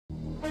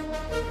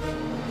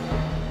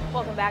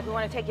Welcome back. We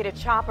want to take you to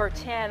Chopper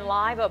 10,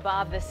 live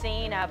above the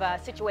scene of a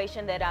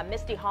situation that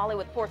Misty Hawley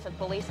with Portsmouth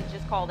Police has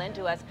just called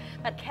into us.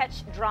 At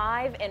Ketch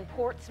Drive in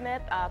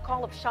Portsmouth,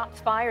 call of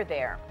shots fired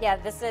there. Yeah,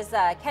 this is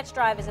Ketch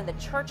Drive is in the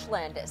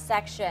Churchland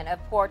section of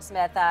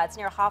Portsmouth. It's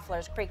near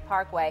Hoffler's Creek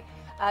Parkway.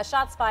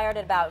 Shots fired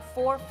at about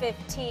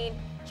 4:15.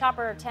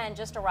 Chopper 10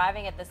 just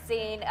arriving at the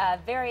scene.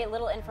 Very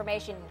little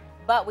information,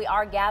 but we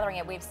are gathering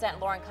it. We've sent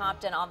Lauren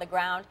Compton on the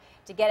ground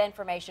to get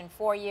information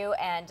for you,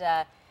 and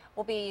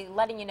we'll be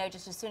letting you know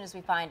just as soon as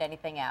we find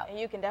anything out. And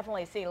you can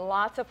definitely see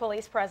lots of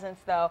police presence,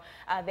 though,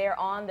 there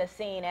on the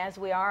scene as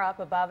we are up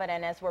above it.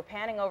 And as we're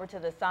panning over to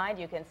the side,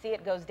 you can see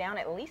it goes down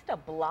at least a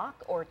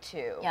block or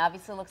two. Yeah,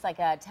 obviously it looks like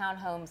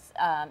townhomes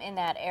in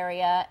that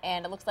area,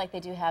 and it looks like they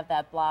do have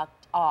that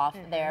blocked off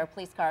there.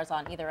 Police cars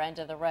on either end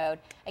of the road.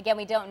 Again,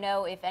 we don't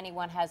know if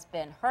anyone has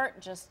been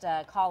hurt, just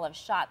a call of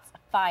shots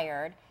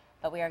fired,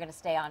 but we are going to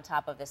stay on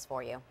top of this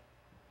for you.